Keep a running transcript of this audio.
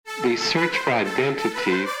the search for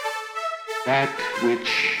identity, that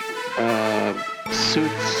which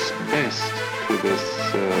suits best to this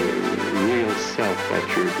real self that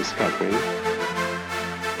you're discovering.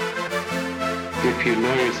 If you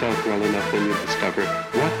know yourself well enough, then you discover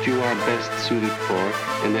what you are best suited for,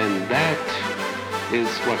 and then that is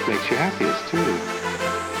what makes you happiest too.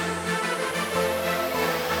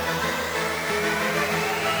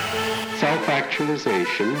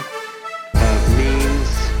 Self-actualization means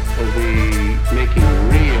the making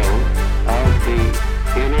real of the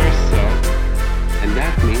inner self, and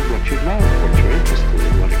that means what you love, what you're interested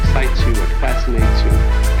in, what excites you, what fascinates you,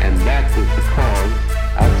 and that is the cause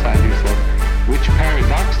outside yourself, which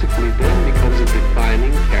paradoxically then becomes a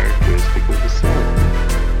defining characteristic of the self.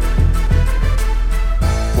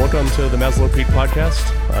 Welcome to the Maslow Peak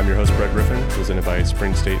Podcast. I'm your host, Brett Griffin, presented by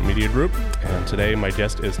Spring State Media Group. And today my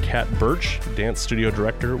guest is Kat Burtch, Dance Studio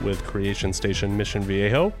Director with Creation Station Mission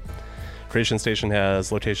Viejo. Creation Station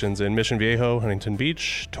has locations in Mission Viejo, Huntington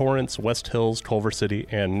Beach, Torrance, West Hills, Culver City,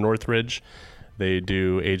 and Northridge. They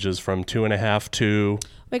do ages from 2.5 to...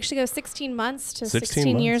 We actually go 16 months to 16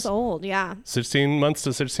 16 years old, yeah. 16 months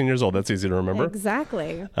to 16 years old. That's easy to remember.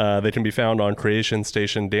 Exactly. They can be found on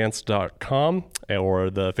creationstationdance.com, or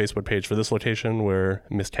the Facebook page for this location where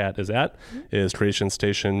Miss Kat is at is Creation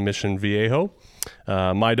Station Mission Viejo.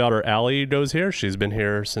 My daughter Allie goes here. She's been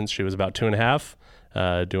here since she was about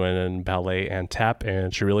 2.5, doing ballet and tap,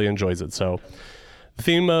 and she really enjoys it. So the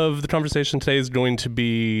theme of the conversation today is going to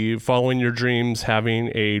be following your dreams, having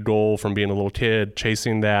a goal from being a little kid,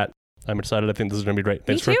 chasing that. I'm excited. I think this is going to be great.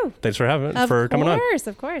 Thanks for coming on.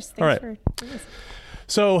 Of course. Thanks All right. for doing this.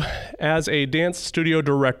 So, as a dance studio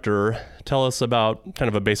director, tell us about kind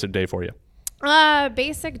of a basic day for you.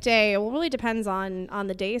 Basic day. Well, it really depends on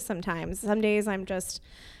the day sometimes. Some days I'm just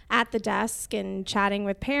at the desk and chatting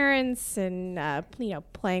with parents and,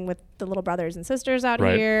 playing with the little brothers and sisters out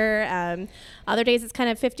here. Other days it's kind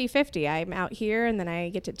of 50-50. I'm out here and then I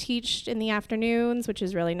get to teach in the afternoons, which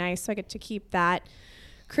is really nice. So I get to keep that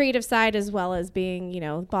creative side as well as being,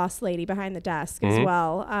 boss lady behind the desk as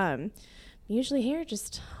well. Usually here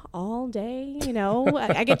just all day,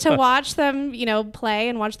 I get to watch them, play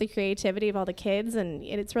and watch the creativity of all the kids. And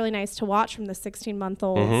it's really nice to watch from the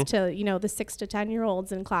 16-month-olds to, the 6 to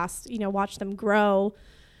 10-year-olds in class, watch them grow.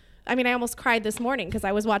 I mean, I almost cried this morning because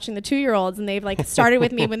I was watching the 2-year-olds and they've started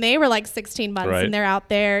with me when they were 16 months and they're out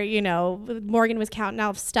there, Morgan was counting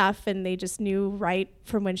out stuff and they just knew right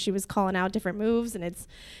from when she was calling out different moves. And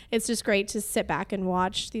it's just great to sit back and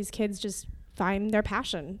watch these kids just find their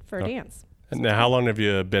passion for dance. Now, how long have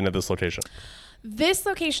you been at this location? This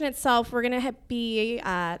location itself, we're going to be,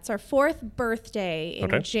 it's our 4th birthday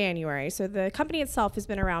in January. So the company itself has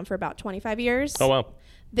been around for about 25 years. Oh, wow.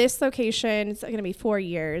 This location is going to be 4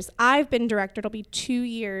 years. I've been director. It'll be 2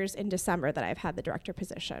 years in December that I've had the director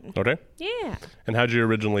position. Okay. Yeah. And how did you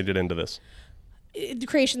originally get into this? The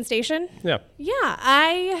Creation Station? Yeah. Yeah.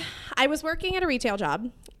 I was working at a retail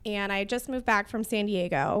job. And I just moved back from San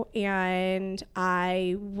Diego, and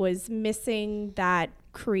I was missing that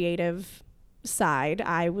creative side.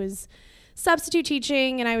 I was substitute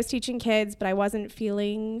teaching, and I was teaching kids, but I wasn't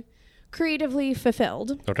feeling creatively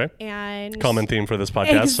fulfilled. Okay. And common theme for this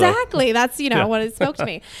podcast. Exactly. So. That's, what it spoke to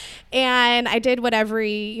me. And I did what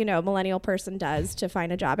every, millennial person does to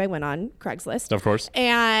find a job. I went on Craigslist. Of course.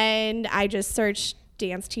 And I just searched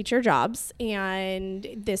dance teacher jobs, and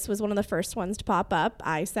this was one of the first ones to pop up.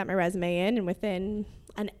 I sent my resume in, and within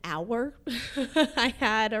an hour I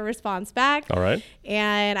had a response back. All right.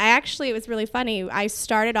 And it was really funny. I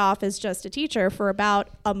started off as just a teacher for about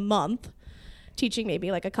a month, teaching maybe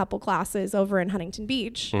a couple classes over in Huntington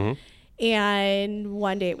Beach. And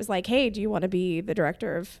one day it was like, hey, do you want to be the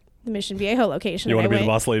director of the Mission Viejo location? You want to be the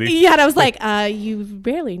boss lady? Yeah, and I was like, you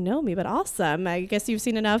barely know me, but awesome. I guess you've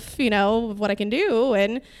seen enough, of what I can do,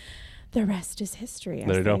 and the rest is history,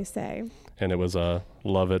 as they say. And it was a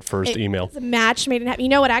love at first email. It's a match made in heaven. You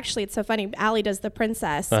know what, actually, it's so funny. Allie does the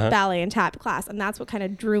Princess Ballet and Tap class, and that's what kind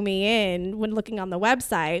of drew me in when looking on the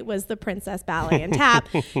website was the Princess Ballet and Tap.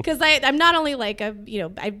 Because I'm not only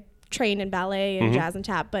I trained in ballet and jazz and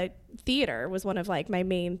tap, but theater was one of my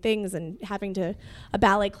main things, and having a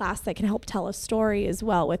ballet class that can help tell a story as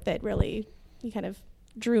well with it really kind of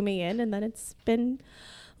drew me in, and then it's been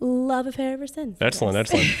love affair ever since.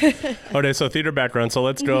 Excellent. Okay, so theater background. So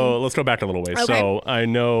let's go back a little ways. Okay. So I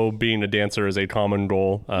know being a dancer is a common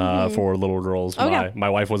goal for little girls. My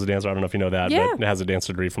wife was a dancer. I don't know if you know that, but has a dance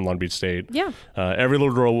degree from Long Beach State. Yeah. Every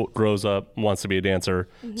little girl grows up, wants to be a dancer.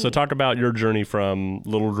 So talk about your journey from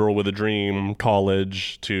little girl with a dream,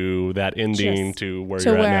 college, to that ending to where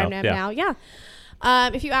you're at now. Yeah.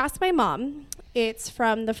 If you ask my mom, It's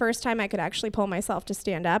from the first time I could actually pull myself to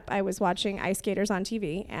stand up. I was watching ice skaters on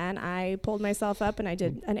TV, and I pulled myself up and I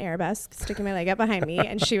did an arabesque, sticking my leg up behind me.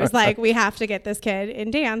 And she was like, we have to get this kid in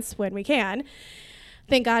dance when we can.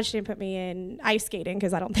 Thank God she didn't put me in ice skating,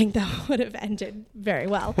 because I don't think that would have ended very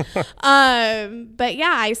well. But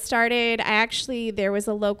yeah, there was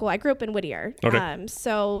a local, I grew up in Whittier. Okay.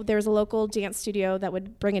 So there was a local dance studio that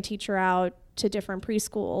would bring a teacher out to different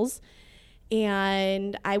preschools.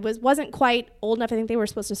 And I wasn't quite old enough. I think they were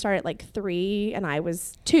supposed to start at like 3 and I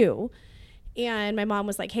was 2. And my mom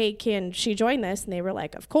was like, hey, can she join this? And they were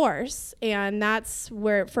like, of course. And that's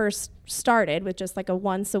where it first started, with just like a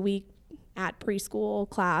once a week at preschool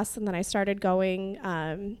class. And then I started going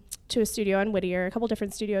to a studio in Whittier, a couple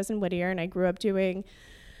different studios in Whittier. And I grew up doing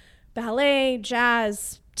ballet,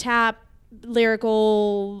 jazz, tap,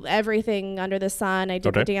 lyrical, everything under the sun. I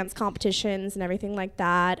did the dance competitions and everything like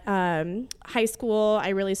that. High school, I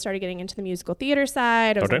really started getting into the musical theater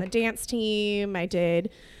side. I was on the dance team. I did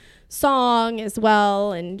song as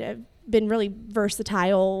well, and been really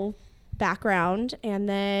versatile background. And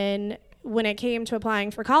then when it came to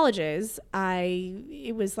applying for colleges,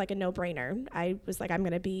 it was like a no-brainer. I was like, I'm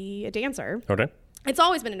going to be a dancer. Okay. It's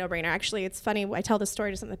always been a no-brainer. Actually, it's funny. I tell this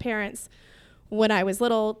story to some of the parents. When I was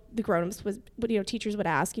little, the grown-ups teachers would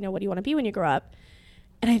ask, what do you want to be when you grow up?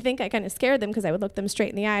 And I think I kind of scared them, because I would look them straight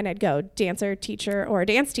in the eye and I'd go, dancer, teacher, or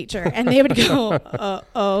dance teacher. And they would go,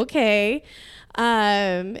 okay.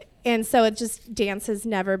 And so dance has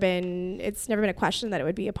never been a question that it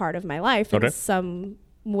would be a part of my life in some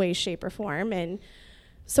way, shape, or form. And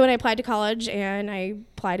so when I applied to college, and I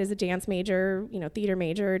applied as a dance major, theater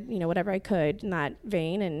major, whatever I could in that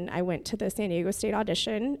vein. And I went to the San Diego State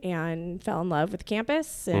audition and fell in love with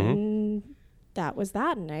campus. And that was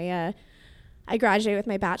that. And I graduated with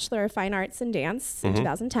my Bachelor of Fine Arts in Dance in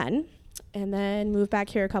 2010, and then moved back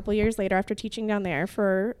here a couple years later after teaching down there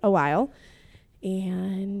for a while.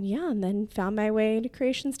 And then found my way to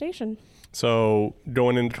Creation Station. So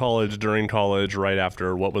going into college, during college, right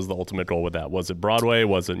after, what was the ultimate goal with that? Was it Broadway?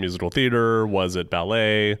 Was it musical theater? Was it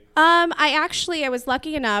ballet? I was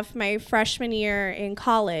lucky enough, my freshman year in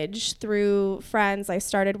college, through friends, I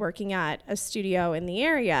started working at a studio in the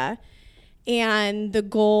area. And the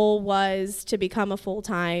goal was to become a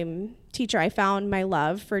full-time teacher. I found my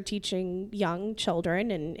love for teaching young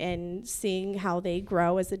children and seeing how they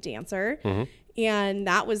grow as a dancer. And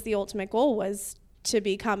that was the ultimate goal, was to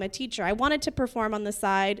become a teacher. I wanted to perform on the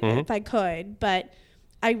side if I could, but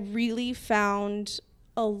I really found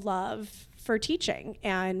a love for teaching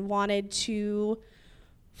and wanted to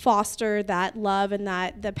foster that love and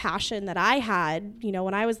the passion that I had,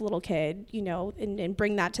 when I was a little kid, and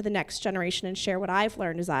bring that to the next generation and share what I've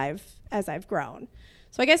learned as I've grown.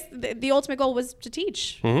 So I guess the ultimate goal was to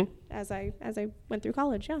teach as I went through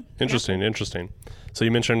college. Yeah. Interesting. So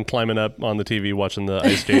you mentioned climbing up on the TV, watching the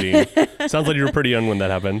ice skating. Sounds like you were pretty young when that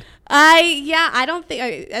happened. I don't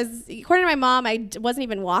think, according to my mom, I wasn't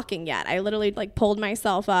even walking yet. I literally pulled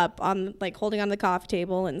myself up on holding on the coffee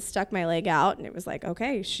table and stuck my leg out, and it was like,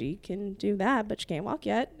 okay, she can do that, but she can't walk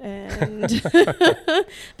yet. And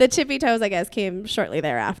the tippy toes, I guess, came shortly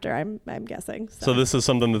thereafter. I'm guessing. So this is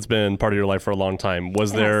something that's been part of your life for a long time.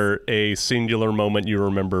 Was there a singular moment you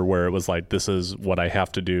remember where it was like, this is what I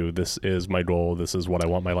have to do, this is my goal, this is what I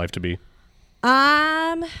want my life to be?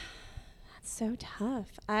 That's so tough.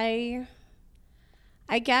 I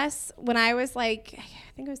guess when I was I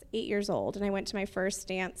think I was 8 years old, and I went to my first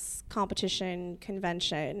dance competition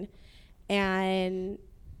convention, and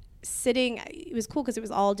it was cool because it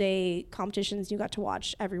was all day competitions. You got to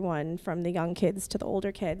watch everyone from the young kids to the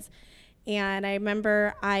older kids. And I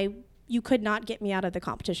remember you could not get me out of the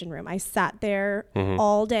competition room. I sat there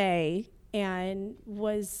all day and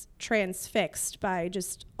was transfixed by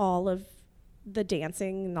just all of the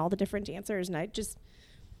dancing and all the different dancers. And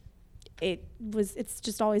it's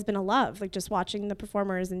just always been a love, just watching the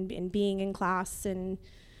performers and being in class. And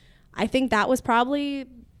I think that was probably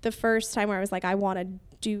the first time where I was like, I want to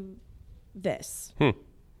do this. I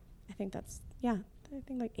think I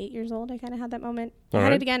think 8 years old, I kind of had that moment. I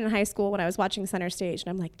had it again in high school when I was watching Center Stage, and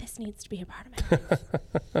I'm like, this needs to be a part of my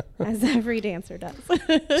life, as every dancer does.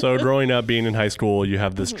 So growing up, being in high school, you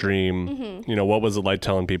have this dream. What was it like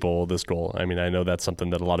telling people this goal? I mean, I know that's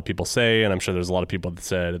something that a lot of people say, and I'm sure there's a lot of people that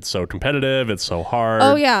said it's so competitive, it's so hard.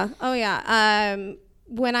 Oh, yeah.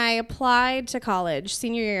 When I applied to college,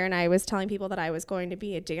 senior year, and I was telling people that I was going to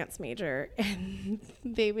be a dance major, and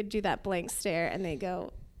they would do that blank stare, and they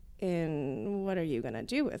go, and what are you going to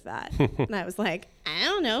do with that? And I was like, I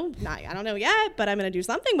don't know. I don't know yet, but I'm going to do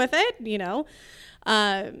something with it,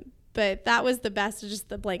 But that was the best, just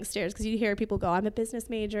the blank stares, because you hear people go, I'm a business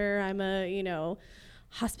major, I'm a,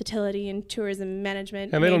 hospitality and tourism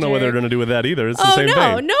management And they don't know major. what they're going to do with that either. It's the same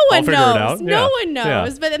thing. No one Figure knows. it out. No Yeah. one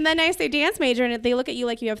knows. Yeah. But and then I say dance major, and they look at you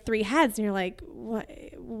like you have 3 heads, and you're like, what?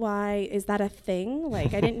 Why is that a thing?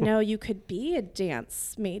 Like, I didn't know you could be a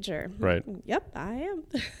dance major. Right. Yep, I am.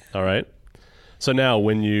 All right. So now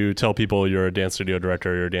when you tell people you're a dance studio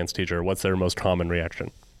director or you're a dance teacher, what's their most common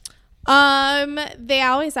reaction? They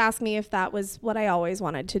always ask me if that was what I always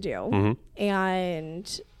wanted to do. Mm-hmm.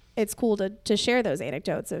 And it's cool to share those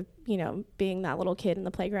anecdotes of, being that little kid in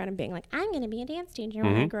the playground and being like, I'm going to be a dance teacher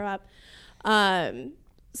when I grow up.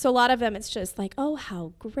 So a lot of them, it's just like, oh,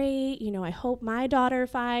 how great. I hope my daughter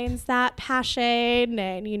finds that passion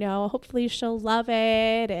and, hopefully she'll love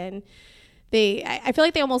it. And I feel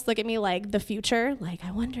like they almost look at me like the future. Like,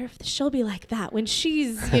 I wonder if she'll be like that when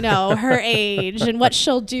she's, her age, and what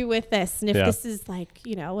she'll do with this. And if this is like,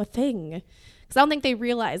 a thing. Because I don't think they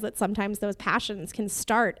realize that sometimes those passions can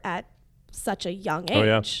start at such a young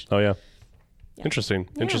age. Oh, yeah. Interesting.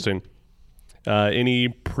 Any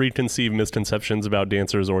preconceived misconceptions about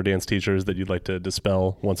dancers or dance teachers that you'd like to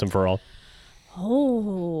dispel once and for all?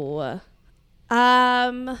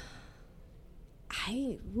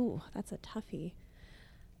 That's a toughie.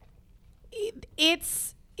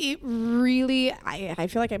 It really, I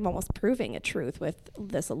feel like I'm almost proving a truth with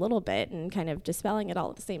this a little bit and kind of dispelling it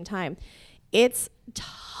all at the same time. It's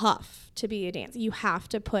tough to be a dancer. You have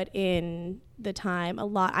to put in the time a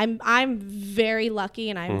lot. I'm very lucky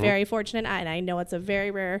and I'm very fortunate, and I know it's a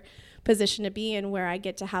very rare position to be in where I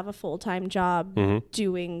get to have a full-time job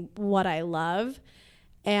doing what I love.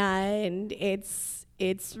 And it's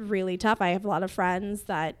really tough. I have a lot of friends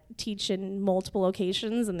that teach in multiple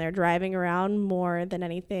locations and they're driving around more than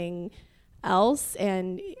anything else.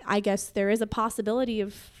 And I guess there is a possibility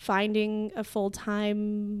of finding a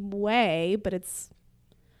full-time way, but it's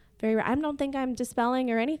very rare. I don't think I'm dispelling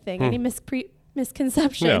or anything, any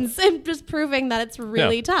misconceptions. I'm just proving that it's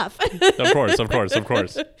really tough. Of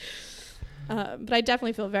course. But I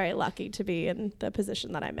definitely feel very lucky to be in the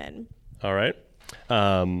position that I'm in. All right.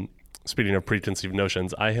 Speaking of preconceived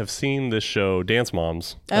notions, I have seen this show Dance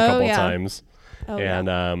Moms a couple of times.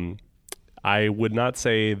 I would not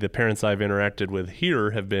say the parents I've interacted with here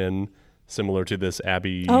have been similar to this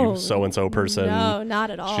Abby so-and-so person. No, not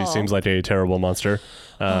at all. She seems like a terrible monster.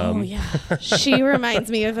 She reminds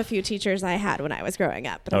me of a few teachers I had when I was growing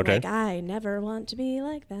up. But I'm like, I never want to be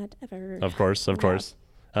like that ever. Of course.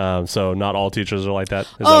 So not all teachers are like that?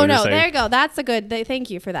 There you go. That's a good, thank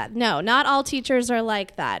you for that. No, not all teachers are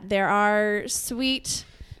like that. There are sweet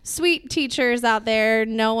teachers out there.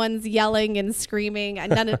 No one's yelling and screaming.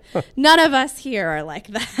 None of us here are like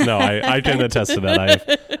that. No, I can attest to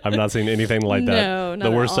that. I've not seen anything like that. No, not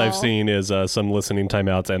the worst at all. I've seen is some listening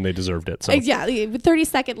timeouts, and they deserved it. So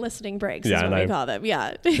 30-second listening breaks is what we call them.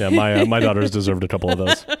 Yeah. Yeah, my daughters deserved a couple of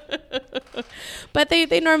those. But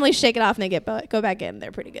they normally shake it off and they go back in.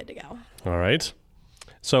 They're pretty good to go. All right.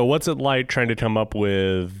 So what's it like trying to come up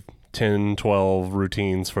with 10, 12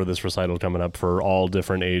 routines for this recital coming up for all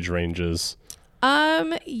different age ranges?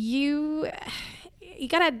 You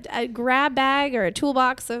got a grab bag or a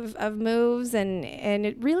toolbox of moves, and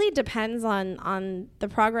it really depends on the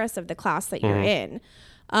progress of the class that you're in.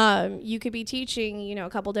 You could be teaching, a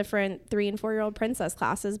couple different 3- and 4-year-old princess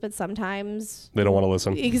classes, but sometimes they don't want to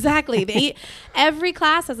listen. Exactly. Every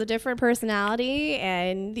class has a different personality,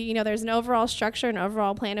 and there's an overall structure, an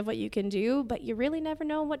overall plan of what you can do, but you really never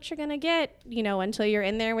know what you're going to get, until you're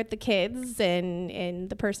in there with the kids and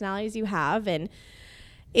the personalities you have. And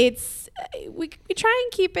it's, we try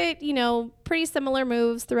and keep it, pretty similar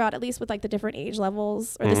moves throughout, at least with like the different age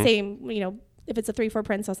levels, or the same, if it's a 3/4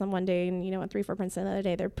 princess on one day and, a 3/4 princess on the other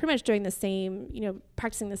day, they're pretty much doing the same,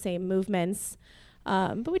 practicing the same movements.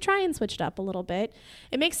 But we try and switch it up a little bit.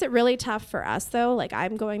 It makes it really tough for us though. Like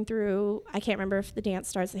I'm going through, I can't remember if the dance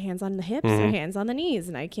starts with hands on the hips or hands on the knees.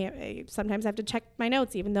 And sometimes I have to check my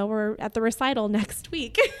notes, even though we're at the recital next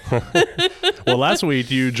week. Well, last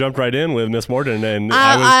week you jumped right in with Miss Morton, and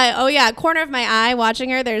corner of my eye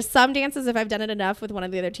watching her. There's some dances, if I've done it enough with one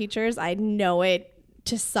of the other teachers, I know it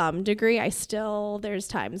to some degree. There's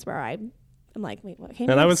times where I'm like, wait, what?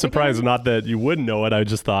 And I was surprised, not that you wouldn't know it. I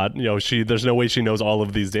just thought, there's no way she knows all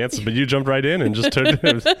of these dances, but you jumped right in and just did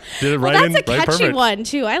it right in. That's a catchy perfect one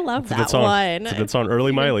too. I love that one. It's a good song.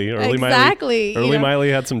 Early Miley. Exactly. Early Miley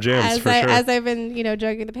had some jams for sure. As I've been,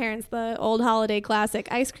 joking with the parents, the old holiday classic,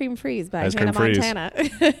 Ice Cream Freeze by Hannah Montana.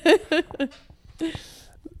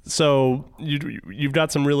 So you've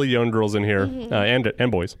got some really young girls in here,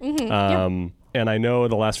 and boys. And I know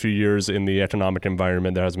the last few years in the economic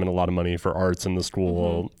environment, there has been a lot of money for arts in the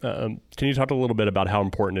school. Can you talk a little bit about how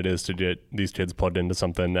important it is to get these kids plugged into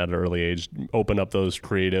something at an early age, open up those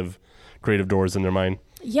creative doors in their mind?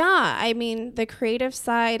 Yeah, I mean, the creative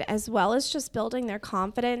side, as well as just building their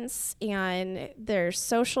confidence and their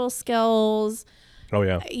social skills. Oh,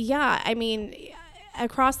 yeah. Yeah, I mean,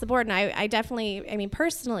 across the board. And I definitely, I mean,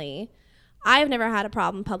 personally, I've never had a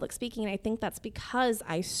problem public speaking. And I think that's because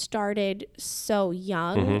I started so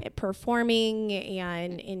young at performing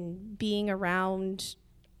and in being around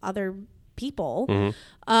other people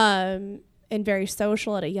and very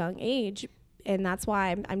social at a young age. And that's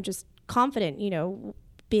why I'm just confident, you know,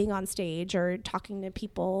 being on stage or talking to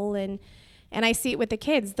people. And I see it with the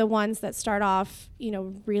kids, the ones that start off, you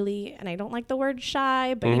know, really, and I don't like the word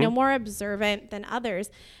shy, but, you know, more observant than others.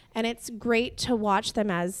 And it's great to watch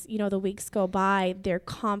them as, you know, the weeks go by, their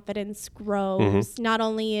confidence grows, not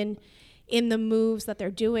only in the moves that they're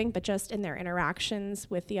doing, but just in their interactions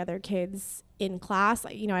with the other kids in class.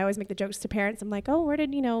 You know, I always make the jokes to parents. I'm like, oh, where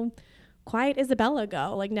did, you know, quiet Isabella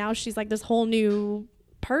go? Like now she's like this whole new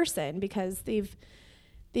person because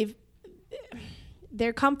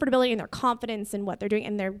their comfortability and their confidence in what they're doing,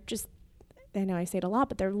 and they're just, I know I say it a lot,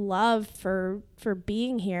 but their love for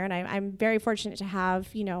being here. And I'm very fortunate to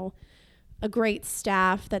have, you know, a great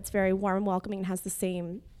staff that's very warm and welcoming and has the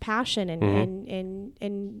same passion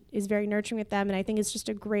and is very nurturing with them. And I think it's just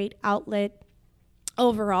a great outlet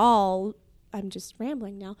overall. I'm just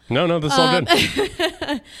rambling now. No, this is all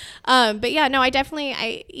good. But yeah, no, I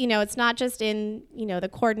definitely, you know, it's not just in, you know, the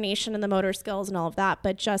coordination and the motor skills and all of that,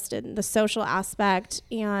 but just in the social aspect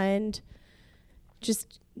and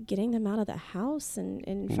just getting them out of the house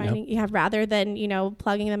and finding, rather than, you know,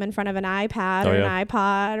 plugging them in front of an iPad or an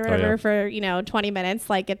iPod or whatever for, you know, 20 minutes,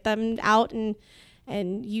 like get them out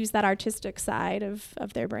and use that artistic side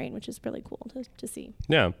of their brain, which is really cool to see.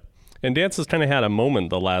 Yeah. And dance has kind of had a moment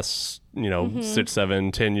the last, you know, 6,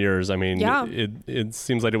 7, 10 years. I mean, it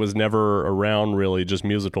seems like it was never around really, just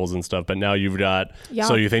musicals and stuff. But now you've got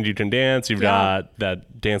So You Think You Can Dance. You've got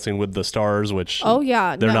that Dancing with the Stars, which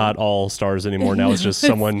they're not all stars anymore. Now it's just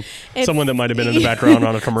someone that might have been in the background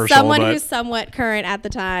on a commercial. Someone who's somewhat current at the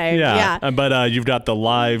time. But you've got the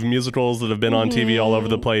live musicals that have been on TV all over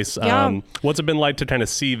the place. What's it been like to kind of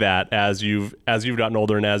see that as you've gotten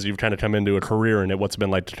older and as you've kind of come into a career in it? What's it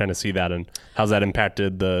been like to kind of see that, and how's that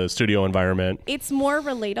impacted the studio environment? It's more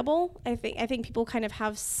relatable. I think people kind of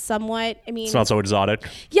have somewhat, I mean, it's not so exotic.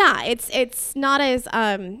 Yeah, it's not as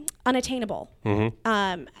unattainable.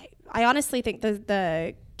 I honestly think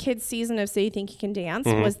the kids season of So You Think You Can Dance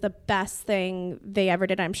was the best thing they ever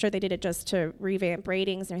did. I'm sure they did it just to revamp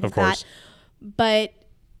ratings and everything like that. But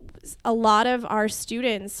a lot of our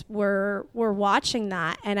students were watching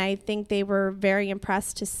that, and I think they were very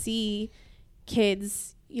impressed to see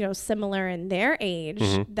kids, you know, similar in their age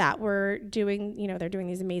that were doing, you know, they're doing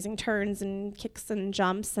these amazing turns and kicks and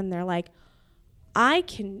jumps, and they're like, I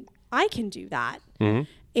can do that.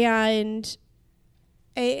 And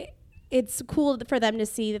it's cool for them to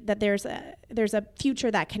see that there's a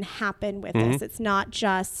future that can happen with this. It's not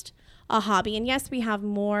just a hobby. And yes, we have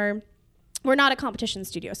more. We're not a competition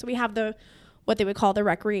studio, so we have what they would call the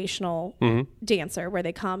recreational dancer, where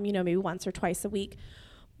they come, you know, maybe once or twice a week.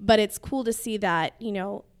 But it's cool to see that, you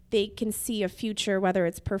know, they can see a future, whether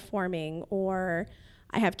it's performing, or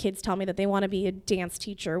I have kids tell me that they want to be a dance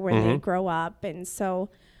teacher when they grow up. And so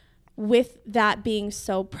with that being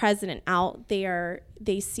so present and out there,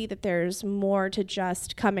 they see that there's more to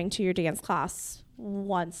just coming to your dance class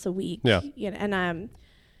once a week. Yeah. You know, and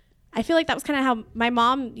I feel like that was kind of how my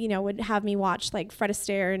mom, you know, would have me watch like Fred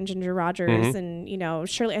Astaire and Ginger Rogers and, you know,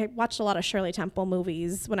 I watched a lot of Shirley Temple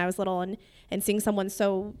movies when I was little, and seeing someone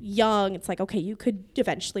so young, it's like, okay, you could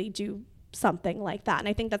eventually do something like that. And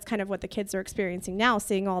I think that's kind of what the kids are experiencing now,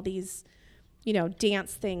 seeing all these, you know,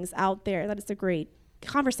 dance things out there. That is a great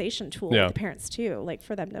conversation tool with the parents too, like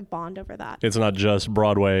for them to bond over that. It's not just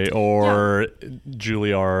Broadway or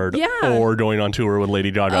Juilliard or going on tour with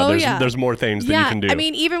Lady Gaga. There's more things that you can do. I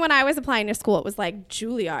mean, even when I was applying to school, it was like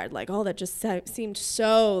Juilliard, like, oh, that just seemed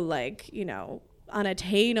so like, you know,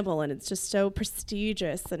 unattainable, and it's just so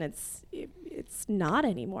prestigious, and it's not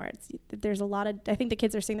anymore. There's a lot of, I think the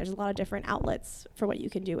kids are seeing there's a lot of different outlets for what you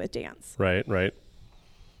can do with dance. Right.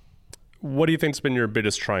 What do you think's been your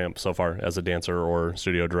biggest triumph so far as a dancer or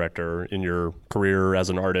studio director in your career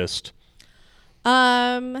as an artist?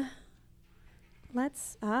 That's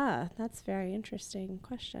a very interesting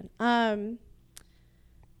question. And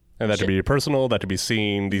that could be personal, that could be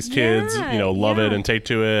seeing these kids, you know, love it and take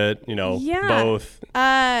to it, you know, both.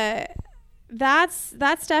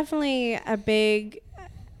 That's definitely a big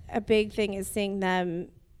a big thing is seeing them.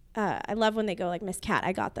 I love when they go like, Miss Kat,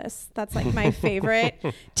 I got this. That's like my favorite.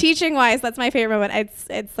 Teaching wise, that's my favorite moment.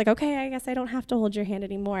 It's like, okay, I guess I don't have to hold your hand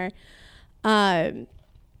anymore.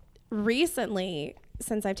 Recently,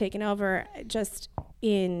 since I've taken over, just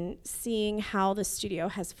in seeing how the studio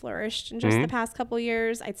has flourished in just the past couple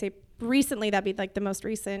years, I'd say recently that'd be like the most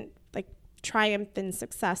recent like triumph and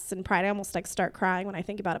success and pride. I almost like start crying when I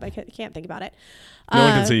think about it, but I can't think about it. No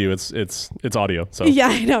one can see you. It's audio. So yeah,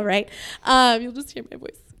 I know, right? You'll just hear my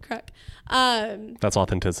voice crack. That's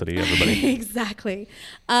authenticity, everybody. Exactly.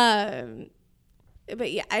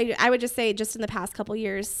 But yeah, I would just say just in the past couple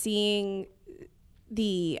years, seeing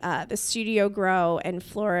the studio grow and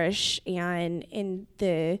flourish, and in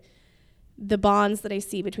the bonds that I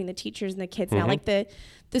see between the teachers and the kids now, like the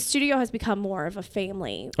studio has become more of a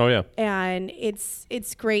family. Oh yeah. And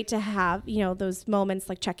it's great to have, those moments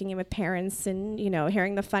like checking in with parents and,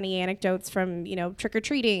 hearing the funny anecdotes from,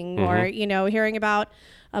 trick-or-treating or, hearing about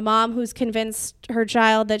a mom who's convinced her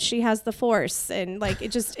child that she has the force. And like,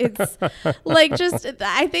 it's like,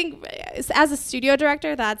 I think as a studio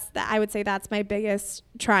director, I would say that's my biggest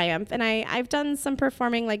triumph. And I've done some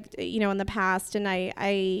performing like, in the past, and I've,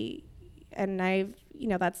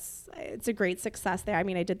 it's a great success there. I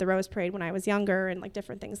mean, I did the Rose Parade when I was younger and like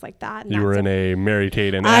different things like that. And you were in a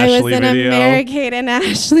Mary-Kate and Ashley video. I was in a Mary-Kate and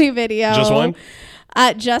Ashley video. Just one?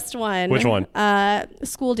 Just one. Which one?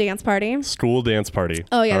 School dance party. School dance party.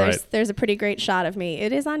 Oh yeah, there's a pretty great shot of me.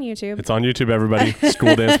 It is on YouTube. It's on YouTube, everybody.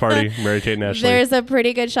 School dance party, Mary-Kate and Ashley. There's a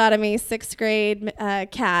pretty good shot of me, 6th grade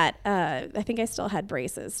Kat. I think I still had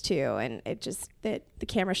braces too, and it just the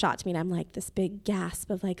camera shot to me, and I'm like this big gasp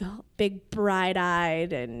of like, oh, big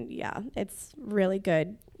bright-eyed, and yeah, it's really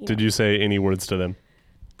good. Did you say any words to them?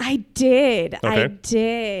 I did. Okay. I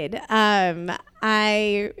did.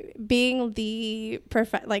 I being the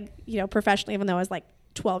professionally, even though I was like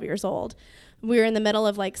 12 years old, we were in the middle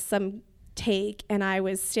of like some take, and I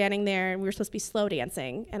was standing there, and we were supposed to be slow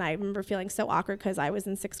dancing, and I remember feeling so awkward because I was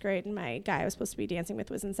in 6th grade and my guy I was supposed to be dancing with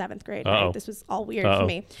was in 7th grade. This was all weird for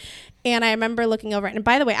me. And I remember looking over, and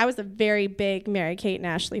by the way, I was a very big Mary-Kate and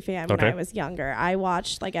Ashley fan when I was younger. I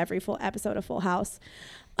watched like every full episode of Full House.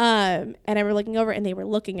 And I were looking over, and they were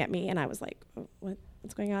looking at me, and I was like, oh,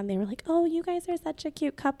 what's going on? They were like, oh, you guys are such a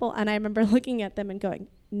cute couple. And I remember looking at them and going,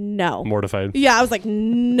 no. Mortified. Yeah, I was like,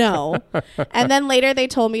 no. And then later they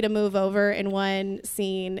told me to move over in one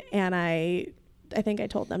scene, and I think I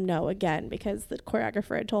told them no again because the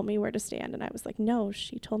choreographer had told me where to stand, and I was like, no,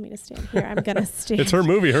 she told me to stand here. I'm gonna stand. It's her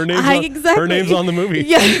movie. Her name's her name's on the movie.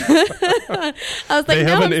 Yeah. I was like, they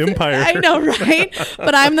have an empire. I know, right?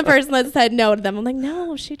 But I'm the person that said no to them. I'm like,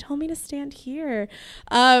 no, she told me to stand here.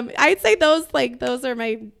 I'd say those are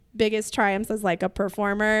my biggest triumphs as like a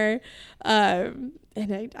performer.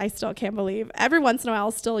 And I still can't believe every once in a while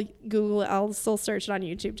I'll still search it on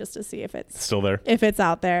YouTube just to see if it's still there, if it's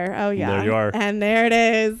out there. Oh yeah, there you are, and there it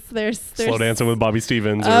is. There's slow dancing with Bobby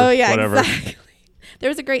Stevens. Or whatever. Exactly. There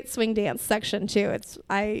was a great swing dance section too.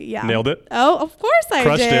 Nailed it. Oh, of course I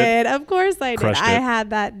Crushed did. It. Of course I did. Crushed I it.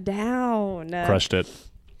 had that down. Crushed it.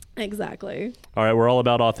 Exactly. All right, we're all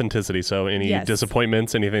about authenticity. So any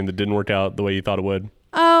disappointments, anything that didn't work out the way you thought it would?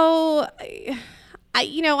 Oh,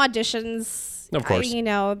 auditions. Of course.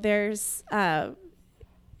 There's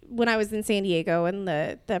when I was in San Diego in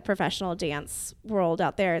the professional dance world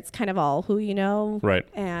out there, it's kind of all who you know. Right.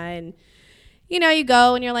 And, you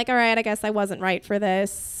go and you're like, all right, I guess I wasn't right for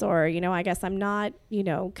this, or, I guess I'm not,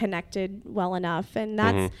 connected well enough. And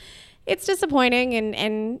that's, it's disappointing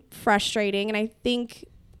and frustrating. And I think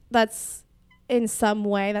that's in some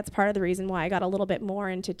way, that's part of the reason why I got a little bit more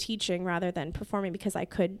into teaching rather than performing, because I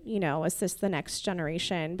could, assist the next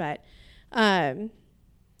generation. But,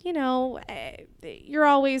 you're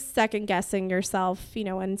always second guessing yourself,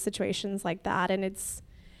 in situations like that. And it's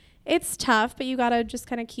tough, but you got to just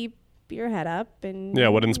kind of keep your head up. And yeah.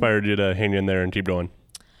 What inspired you to hang in there and keep going?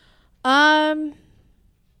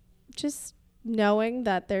 Just knowing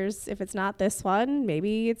that if it's not this one,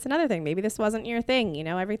 maybe it's another thing. Maybe this wasn't your thing.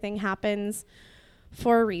 Everything happens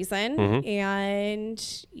for a reason,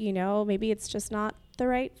 and, maybe it's just not the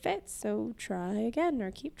right fit. So try again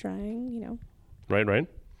or keep trying, Right.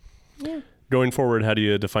 Yeah. Going forward, how do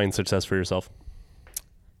you define success for yourself?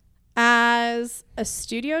 As a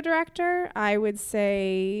studio director, I would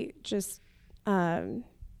say just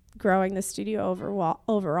growing the studio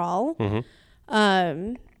overall.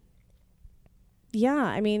 Yeah,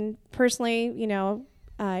 I mean, personally,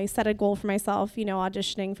 I set a goal for myself,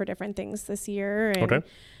 auditioning for different things this year.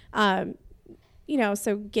 And,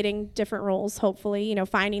 so getting different roles, hopefully,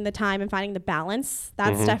 finding the time and finding the balance.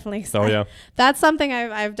 That's definitely, that's something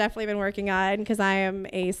I've definitely been working on, because I am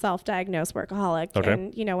a self-diagnosed workaholic. Okay.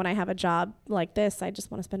 And, when I have a job like this, I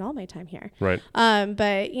just want to spend all my time here. Right.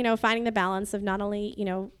 But, finding the balance of not only,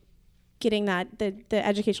 getting that, the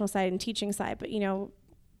educational side and teaching side, but,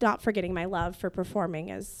 not forgetting my love for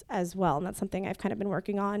performing as well. And that's something I've kind of been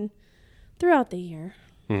working on throughout the year.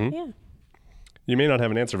 Mm-hmm. Yeah. You may not have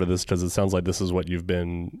an answer for this, because it sounds like this is what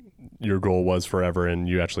your goal was forever, and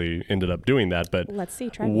you actually ended up doing that. But let's see.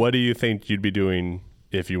 What do you think you'd be doing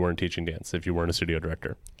if you weren't teaching dance, if you weren't a studio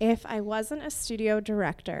director? If I wasn't a studio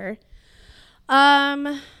director,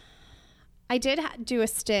 I did do a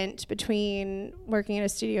stint between working in a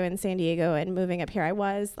studio in San Diego and moving up here. I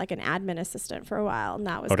was like an admin assistant for a while, and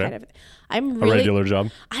that was kind of a regular job.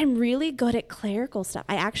 I'm really good at clerical stuff.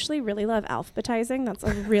 I actually really love alphabetizing. That's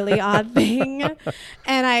a really odd thing.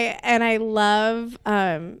 And I love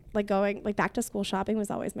going back to school shopping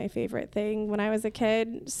was always my favorite thing when I was a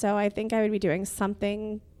kid. So I think I would be doing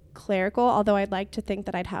something clerical, although I'd like to think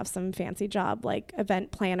that I'd have some fancy job like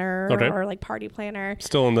event planner or like party planner.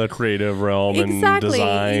 Still in the creative realm and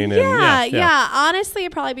design. Yeah. Honestly,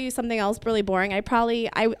 it'd probably be something else really boring. I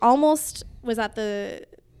almost was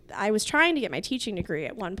I was trying to get my teaching degree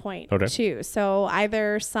at one point too. So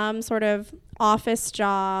either some sort of office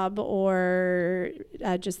job or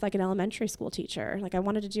just like an elementary school teacher. Like I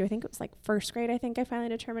wanted to do, I think it was like first grade. I think I finally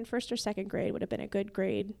determined first or second grade would have been a good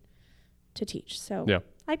grade to teach. So I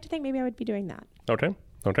like to think maybe I would be doing that. Okay.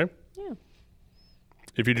 Yeah.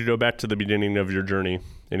 If you could go back to the beginning of your journey,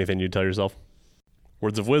 anything you'd tell yourself?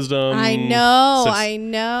 Words of wisdom? I know.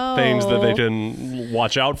 Things that they can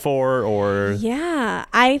watch out for, or? Yeah.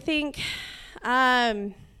 I think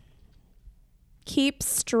keep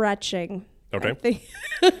stretching. Okay.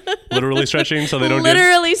 Literally stretching so they don't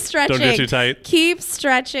stretching. Don't get too tight. Keep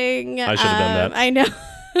stretching. I should have done that. I know.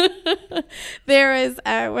 There was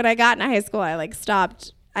when I got into high school, I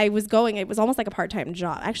stopped. It was almost like a part-time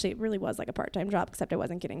job. Actually, it really was like a part-time job, except I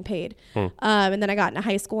wasn't getting paid. And then I got into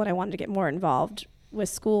high school and I wanted to get more involved with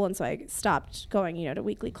school, and so I stopped going, to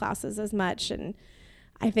weekly classes as much. And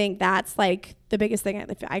I think that's like the biggest thing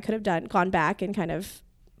I could have done, gone back and kind of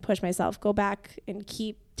push myself, go back and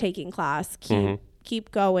keep taking class,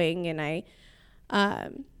 keep going, and I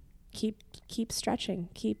keep stretching,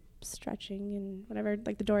 and whatever,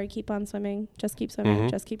 like the Dory, keep on swimming, just keep swimming,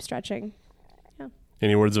 just keep stretching. Yeah.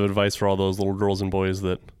 Any words of advice for all those little girls and boys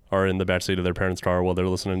that are in the backseat of their parents' car while they're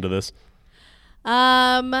listening to this?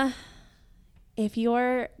 If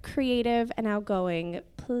you're creative and outgoing,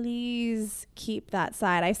 please keep that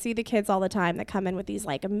side. I see the kids all the time that come in with these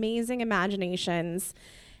like amazing imaginations,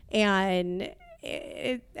 and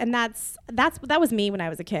that was me when I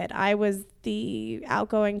was a kid. I was the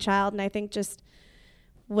outgoing child, and I think just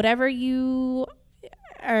whatever you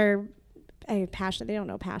are passionate, they don't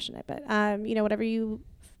know passionate, but whatever you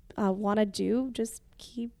want to do, just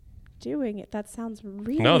keep doing it. That sounds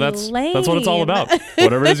really No, that's lame. That's what it's all about.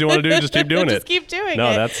 Whatever it is you want to do, just keep doing it. Just keep doing it.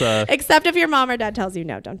 No, that's except if your mom or dad tells you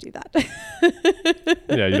no, don't do that.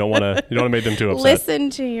 Yeah, you don't want to make them too upset. Listen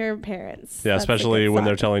to your parents. Yeah, That's especially when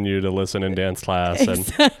they're telling you to listen in dance class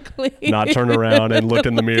exactly. and not turn around and look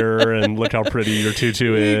in the mirror and look how pretty your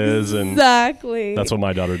tutu is. And exactly. That's what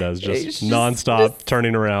my daughter does. Just nonstop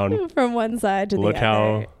turning around from one side to the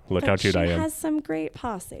other. Look how cute I am. She has some great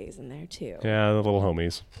posses in there too. Yeah, the little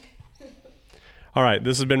homies. All right,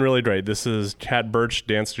 this has been really great. This is Kat Burtch,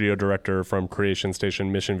 Dance Studio Director from Creation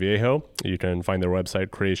Station Mission Viejo. You can find their website,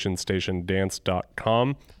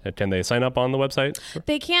 creationstationdance.com. Can they sign up on the website?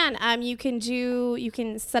 They can. You can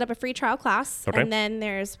set up a free trial class. Okay. And then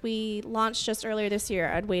we launched just earlier this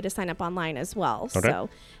year a way to sign up online as well. Okay.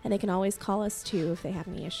 And they can always call us too if they have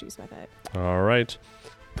any issues with it. All right.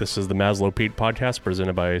 This is the Maslow Pete podcast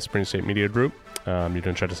presented by Spring State Media Group. You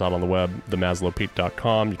can check us out on the web,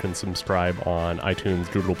 themaslowpete.com. You can subscribe on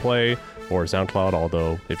iTunes, Google Play, or SoundCloud,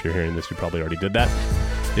 although if you're hearing this, you probably already did that.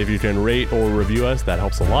 If you can rate or review us, that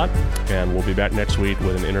helps a lot. And we'll be back next week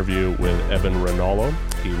with an interview with Evan Rinaldo.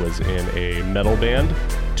 He was in a metal band,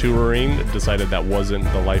 touring, decided that wasn't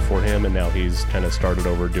the life for him, and now he's kind of started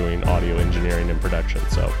over doing audio engineering and production.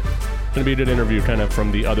 So it's going to be a good interview kind of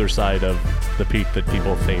from the other side of the Pete that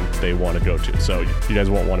people think they want to go to. So you guys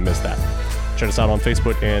won't want to miss that. Check us out on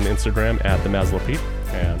Facebook and Instagram at The Maslow Pete,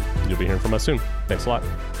 and you'll be hearing from us soon. Thanks a lot.